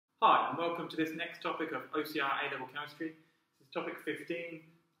Hi, and welcome to this next topic of OCR A Level Chemistry. This is topic 15,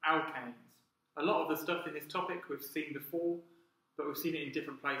 alkanes. A lot of the stuff in this topic we've seen before, but we've seen it in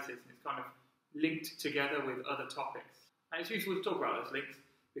different places, and it's kind of linked together with other topics. And it's useful to talk about those links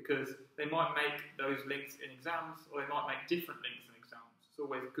because they might make those links in exams, or they might make different links in exams. It's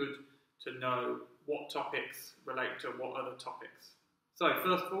always good to know what topics relate to what other topics. So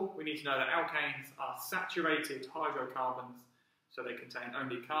first of all, we need to know that alkanes are saturated hydrocarbons, so they contain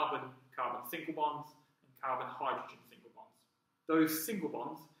only carbon-carbon single bonds and carbon-hydrogen single bonds. Those single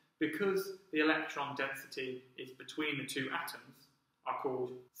bonds, because the electron density is between the two atoms, are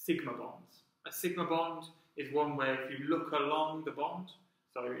called sigma bonds. A sigma bond is one where if you look along the bond,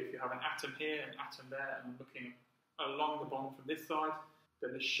 so if you have an atom here, an atom there, and I'm looking along the bond from this side,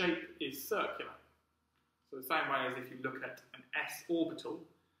 then the shape is circular. So the same way as if you look at an s orbital,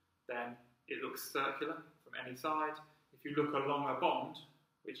 then it looks circular from any side. If you look along a bond,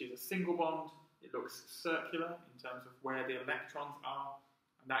 which is a single bond, it looks circular in terms of where the electrons are,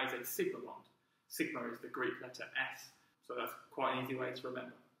 and that is a sigma bond. Sigma is the Greek letter S, so that's quite an easy way to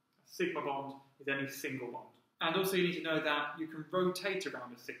remember. A sigma bond is any single bond. And also you need to know that you can rotate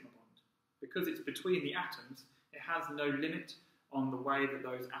around a sigma bond. Because it's between the atoms, it has no limit on the way that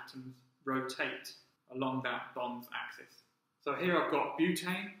those atoms rotate along that bond's axis. So here I've got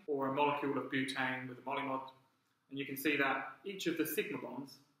butane, or a molecule of butane with a molymod, and you can see that each of the sigma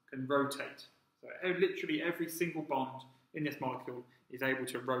bonds can rotate. So literally every single bond in this molecule is able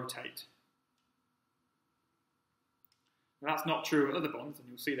to rotate. Now that's not true of other bonds, and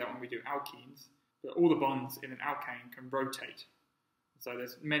you'll see that when we do alkenes, but all the bonds in an alkane can rotate. So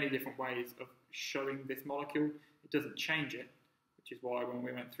there's many different ways of showing this molecule. It doesn't change it, which is why when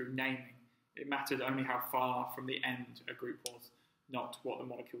we went through naming, it mattered only how far from the end a group was, not what the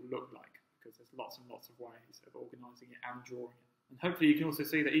molecule looked like, because there's lots and lots of ways of organising it and drawing it. And hopefully you can also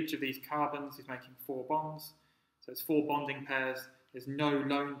see that each of these carbons is making 4 bonds. So it's 4 bonding pairs, there's no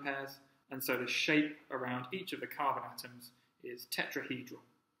lone pairs, and so the shape around each of the carbon atoms is tetrahedral,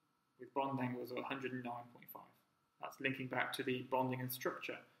 with bond angles of 109.5. That's linking back to the bonding and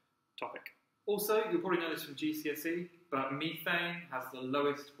structure topic. Also, you'll probably know this from GCSE, but methane has the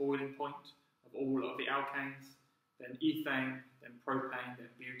lowest boiling point of all of the alkanes, then ethane, then propane, then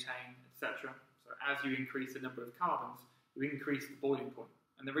butane, etc. So as you increase the number of carbons, you increase the boiling point.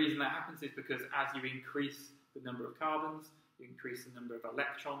 And the reason that happens is because as you increase the number of carbons, you increase the number of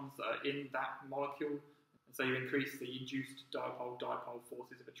electrons that are in that molecule, and so you increase the induced dipole-dipole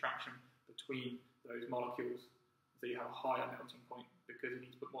forces of attraction between those molecules. So you have a higher melting point because you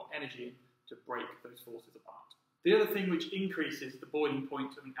need to put more energy in to break those forces apart. The other thing which increases the boiling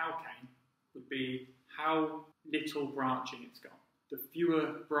point of an alkane would be how little branching it's got. The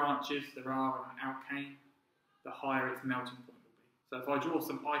fewer branches there are in an alkane, the higher its melting point will be. So if I draw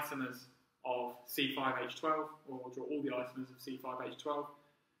some isomers of C5H12, or I'll draw all the isomers of C5H12,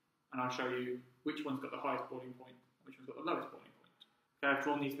 and I'll show you which one's got the highest boiling point and which one's got the lowest boiling point. Okay, I've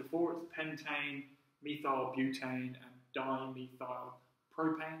drawn these before. It's pentane, methyl butane, and dimethyl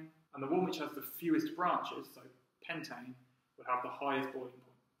propane. And the one which has the fewest branches, so pentane, will have the highest boiling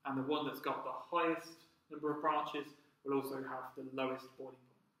point. And the one that's got the highest number of branches will also have the lowest boiling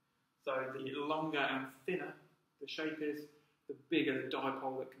point. So the longer and thinner the shape is, the bigger the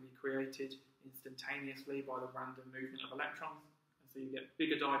dipole that can be created instantaneously by the random movement of electrons. And so you get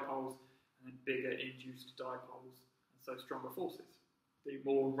bigger dipoles and then bigger induced dipoles, and so stronger forces. The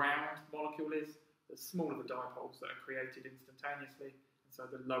more round the molecule is, the smaller the dipoles that are created instantaneously, and so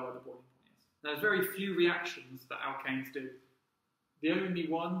the lower the boiling point is. Now, there's very few reactions that alkanes do. The only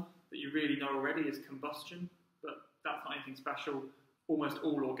one that you really know already is combustion, but that's not anything special. Almost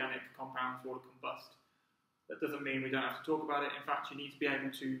all organic compounds will combust. That doesn't mean we don't have to talk about it. In fact, you need to be able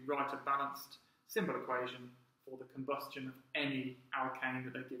to write a balanced, simple equation for the combustion of any alkane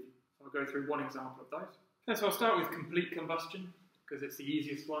that they give you. So I'll go through one example of those. Okay, so I'll start with complete combustion, because it's the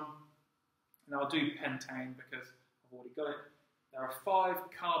easiest one. And I'll do pentane because I've already got it. There are 5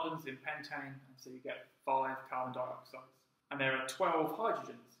 carbons in pentane, and so you get 5 carbon dioxides. And there are 12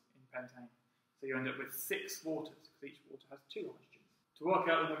 hydrogens in pentane, so you end up with 6 waters, because each water has 2 hydrogens. To work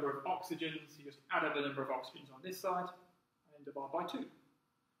out the number of oxygens, you just add up the number of oxygens on this side, and then divide by 2.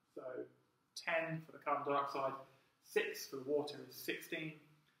 So 10 for the carbon dioxide, 6 for the water is 16.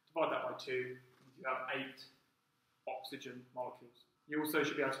 Divide that by 2, and you have 8 oxygen molecules. You also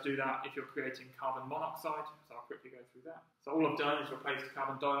should be able to do that if you're creating carbon monoxide, so I'll quickly go through that. So all I've done is replace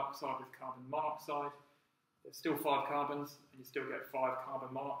carbon dioxide with carbon monoxide. There's still 5 carbons, and you still get 5 carbon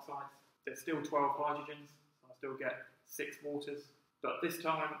monoxides. There's still 12 hydrogens, so I still get 6 waters. But this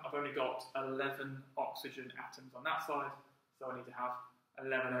time, I've only got 11 oxygen atoms on that side, so I need to have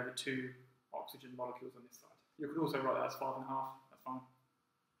 11 over 2 oxygen molecules on this side. You can also write that as 5.5, that's fine.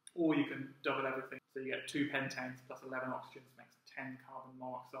 Or you can double everything. So you get 2 pentanes plus 11 oxygens makes 10 carbon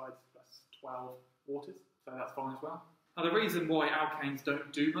monoxides plus 12 waters. So that's fine as well. Now the reason why alkanes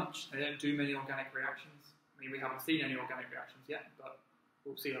don't do much, they don't do many organic reactions. I mean, we haven't seen any organic reactions yet, but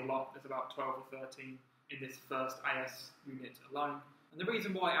we'll see a lot. There's about 12 or 13 in this first AS unit alone. And the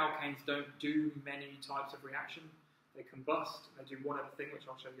reason why alkanes don't do many types of reaction, they combust, they do one other thing, which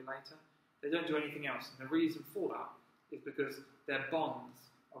I'll show you later. They don't do anything else. And the reason for that is because their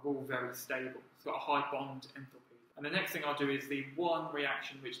bonds are all very stable. It's got a high bond enthalpy. And the next thing I'll do is the one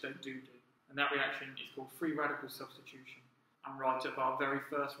reaction which they do. And that reaction is called free radical substitution. And right up our very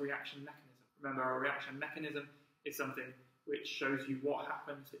first reaction mechanism. Remember, our reaction mechanism is something which shows you what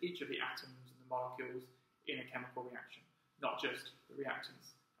happens to each of the atoms and the molecules in a chemical reaction. Not just the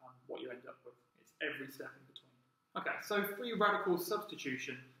reactants, what you end up with. It's every step in between. Okay, so free radical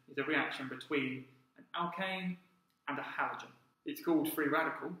substitution is a reaction between an alkane and a halogen. It's called free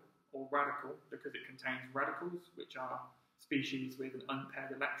radical, or radical, because it contains radicals, which are species with an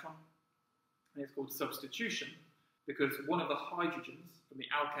unpaired electron. And it's called substitution, because one of the hydrogens from the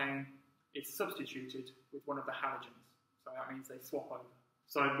alkane is substituted with one of the halogens. So that means they swap over.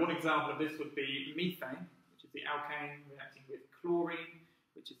 So one example of this would be methane, which is the alkane reacting with chlorine,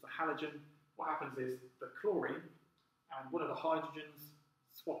 which is the halogen. What happens is the chlorine and one of the hydrogens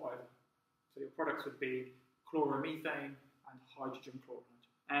swap over. So your products would be chloromethane and hydrogen chloride.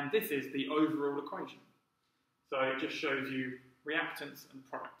 And this is the overall equation. So it just shows you reactants and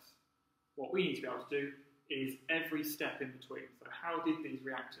products. What we need to be able to do is every step in between. So how did these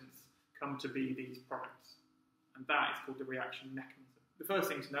reactants come to be these products? And that is called the reaction mechanism. The first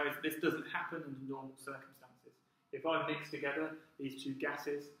thing to know is that this doesn't happen under normal circumstances. If I mixed together these two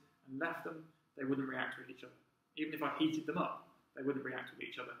gases and left them, they wouldn't react with each other. Even if I heated them up, they wouldn't react with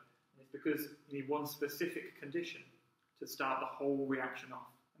each other. And it's because you need one specific condition to start the whole reaction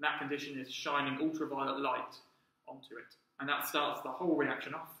off. And that condition is shining ultraviolet light onto it. And that starts the whole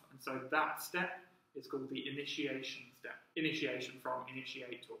reaction off. And so that step is called the initiation step. Initiation from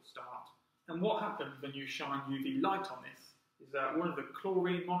initiate or start. And what happens when you shine UV light on this is that one of the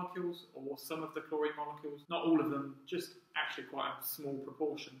chlorine molecules, or some of the chlorine molecules, not all of them, just actually quite a small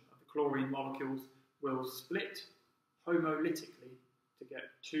proportion of the chlorine molecules will split homolytically to get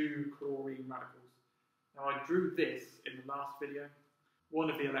 2 chlorine radicals. Now I drew this in the last video. One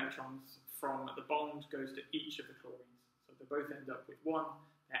of the electrons from the bond goes to each of the chlorines. So they both end up with 1.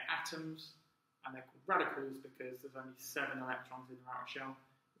 They're atoms, and they're called radicals because there's only 7 electrons in their outer shell,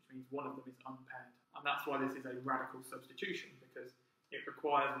 which means one of them is unpaired. And that's why this is a radical substitution, because it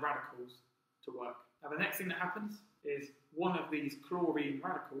requires radicals to work. Now the next thing that happens is one of these chlorine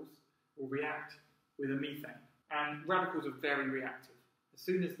radicals will react with a methane. And radicals are very reactive. As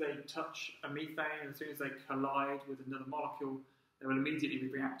soon as they touch a methane, as soon as they collide with another molecule, they will immediately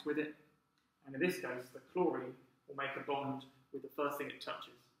react with it. And in this case, the chlorine will make a bond with the first thing it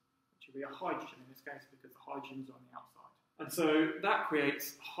touches, which will be a hydrogen in this case, because the hydrogen's on the outside. And so that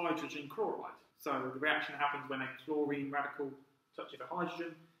creates hydrogen chloride. So the reaction that happens when a chlorine radical touches a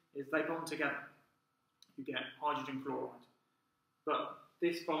hydrogen is they bond together. You get hydrogen chloride. But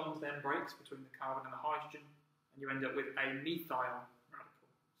this bond then breaks between the carbon and the hydrogen, and you end up with a methyl radical.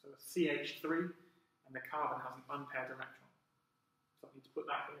 So a CH3, and the carbon has an unpaired electron. So I need to put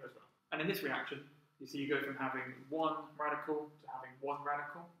that here as well. And in this reaction, you see you go from having 1 radical to having 1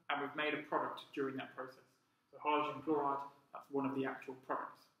 radical, and we've made a product during that process. So hydrogen chloride, that's one of the actual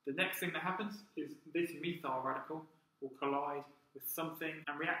products. The next thing that happens is this methyl radical will collide with something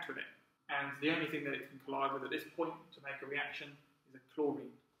and react with it. And the only thing that it can collide with at this point to make a reaction is a chlorine.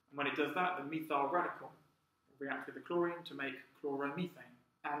 And when it does that, the methyl radical will react with the chlorine to make chloromethane.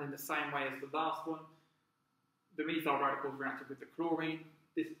 And in the same way as the last one, the methyl radicals reacted with the chlorine.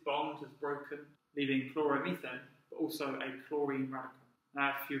 This bond has broken, leaving chloromethane, but also a chlorine radical.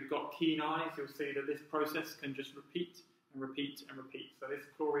 Now, if you've got keen eyes, you'll see that this process can just repeat and repeat and repeat. So this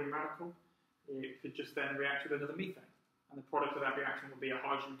chlorine radical, it could just then react with another methane. And the product of that reaction will be a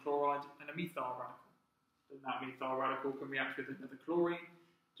hydrogen chloride and a methyl radical. Then that methyl radical can react with another chlorine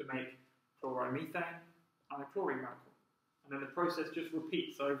to make chloromethane and a chlorine radical. And then the process just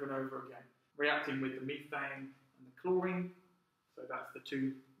repeats over and over again, reacting with the methane and the chlorine, so that's the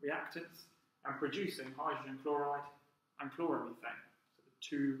 2 reactants, and producing hydrogen chloride and chloromethane, so the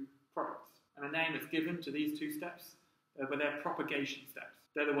 2 products. And the name that's given to these 2 steps, but they're propagation steps.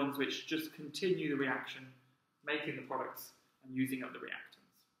 They're the ones which just continue the reaction, making the products and using up the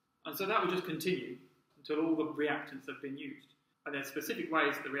reactants. And so that will just continue until all the reactants have been used. And there's specific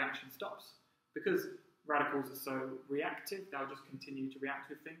ways that the reaction stops. Because radicals are so reactive, they'll just continue to react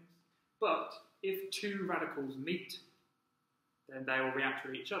with things. But if two radicals meet, then they will react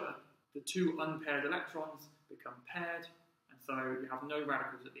with each other. The two unpaired electrons become paired, and so you have no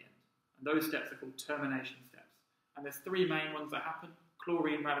radicals at the end. And those steps are called termination steps. And there's three main ones that happen.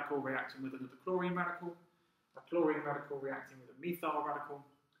 Chlorine radical reacting with another chlorine radical, a chlorine radical reacting with a methyl radical,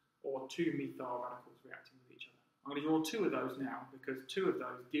 or two methyl radicals reacting with each other. I'm going to draw two of those now, because two of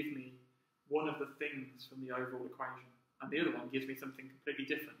those give me one of the things from the overall equation, and the other one gives me something completely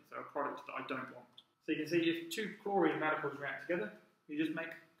different, so a product that I don't want. So you can see if two chlorine radicals react together, you just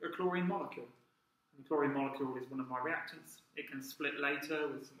make a chlorine molecule. And the chlorine molecule is one of my reactants. It can split later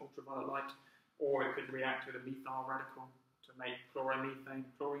with some ultraviolet light, or it could react with a methyl radical to make chloromethane,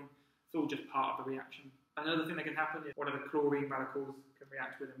 chlorine. It's all just part of the reaction. Another thing that can happen is one of the chlorine radicals can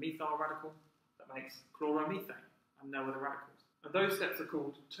react with a methyl radical that makes chloromethane and no other radicals. And those steps are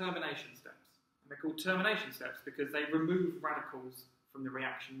called termination steps. And they're called termination steps because they remove radicals from the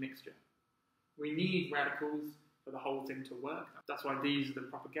reaction mixture. We need radicals for the whole thing to work. That's why these are the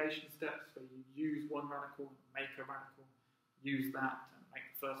propagation steps, where you use one radical, make a radical, use that, and make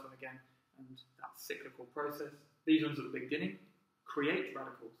the first one again, and that cyclical process. These ones at the beginning create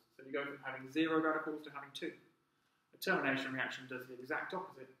radicals. So you go from having 0 radicals to having 2. A termination reaction does the exact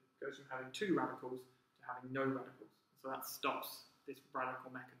opposite. It goes from having 2 radicals to having no radicals. So that stops this radical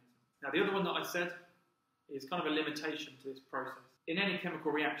mechanism. Now the other one that I said is kind of a limitation to this process. In any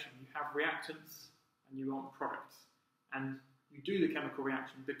chemical reaction, you have reactants and you want products. And you do the chemical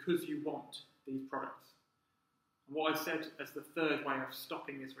reaction because you want these products. And what I said as the third way of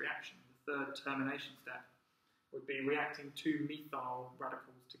stopping this reaction, the third termination step, would be reacting two methyl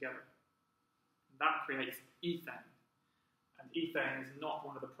radicals together. And that creates ethane. And ethane is not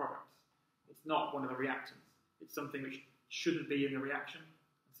one of the products. It's not one of the reactants. It's something which shouldn't be in the reaction.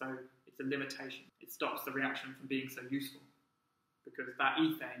 And so it's a limitation. It stops the reaction from being so useful. Because that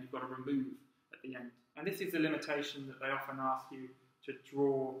ethane you've got to remove at the end. And this is a limitation that they often ask you to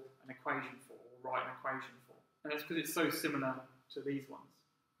draw an equation for, or write an equation for. And it's because it's so similar to these ones.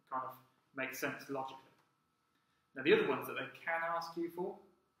 It kind of makes sense logically. Now the other ones that they can ask you for,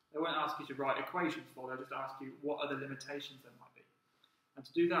 they won't ask you to write equations for, they'll just ask you what other limitations there might be. And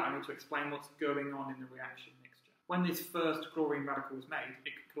to do that, I need to explain what's going on in the reaction mixture. When this first chlorine radical was made,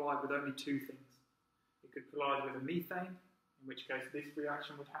 it could collide with only two things. It could collide with a methane, in which case this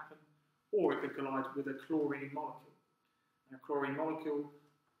reaction would happen, or it could collide with a chlorine molecule. And a chlorine molecule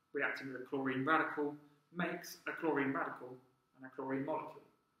reacting with a chlorine radical makes a chlorine radical and a chlorine molecule.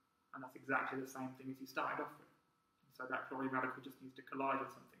 And that's exactly the same thing as you started off with. So that chlorine radical just needs to collide with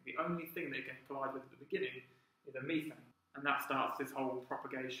something. The only thing that it can collide with at the beginning is a methane. And that starts this whole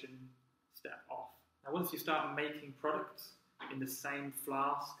propagation step off. Now once you start making products in the same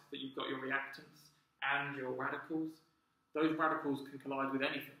flask that you've got your reactants and your radicals, those radicals can collide with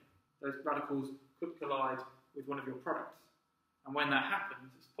anything. Those radicals could collide with one of your products. And when that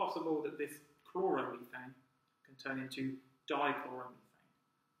happens, it's possible that this chloromethane can turn into dichloromethane,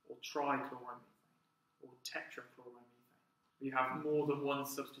 or trichloromethane, or tetrachloromethane. You have more than one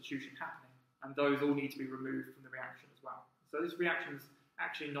substitution happening, and those all need to be removed from the reaction as well. So this reaction is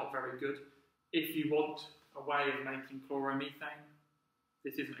actually not very good. If you want a way of making chloromethane,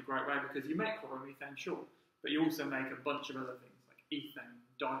 this isn't a great way, because you make chloromethane, sure, but you also make a bunch of other things, like ethane,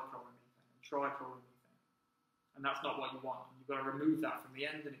 dichloromethane, and trichloromethane. And that's not what you want. You've got to remove that from the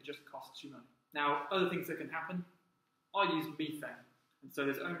end, and it just costs you money. Now, other things that can happen, I use methane. And so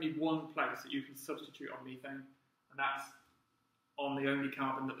there's only one place that you can substitute on methane, and that's on the only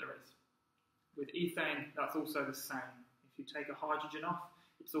carbon that there is. With ethane, that's also the same. If you take a hydrogen off,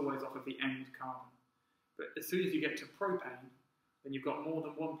 it's always off of the end carbon. But as soon as you get to propane, then you've got more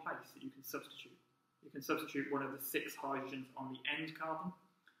than one place that you can substitute. You can substitute one of the 6 hydrogens on the end carbon,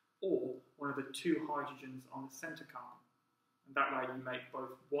 or one of the 2 hydrogens on the center carbon. And that way you make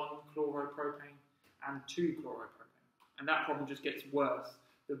both 1 chloropropane and 2 chloropropane. And that problem just gets worse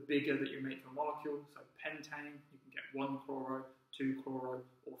the bigger that you make a molecule. So pentane, you can get 1 chloro, 2 chloro,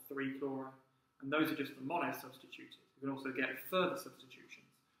 or 3 chloro. And those are just the mono-substituted. You can also get further substitutions.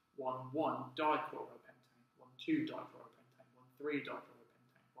 1,1-dichloropentane, 1,2-dichloropentane,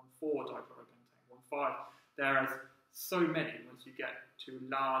 1,3-dichloropentane, 1,4-dichloropentane, 1,5. There are so many once you get to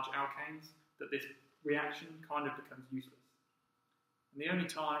large alkanes that this reaction kind of becomes useless. And the only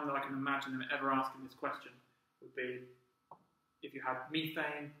time that I can imagine them ever asking this question would be if you had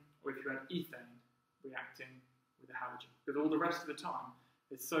methane or if you had ethane reacting with a halogen. Because all the rest of the time,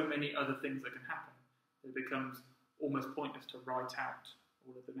 there's so many other things that can happen that it becomes almost pointless to write out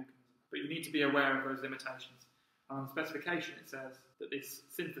all of the mechanisms. But you need to be aware of those limitations. And on the specification, it says that this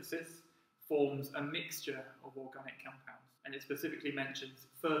synthesis forms a mixture of organic compounds, and it specifically mentions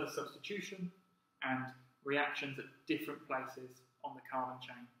further substitution and reactions at different places on the carbon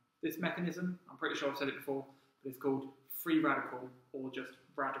chain. This mechanism, I'm pretty sure I've said it before, but it's called free radical or just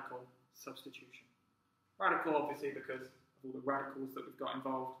radical substitution. Radical obviously because of all the radicals that we've got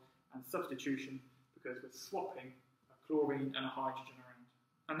involved, and substitution because we're swapping a chlorine and a hydrogen around.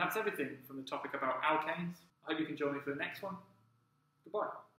 And that's everything from the topic about alkanes. I hope you can join me for the next one. Goodbye.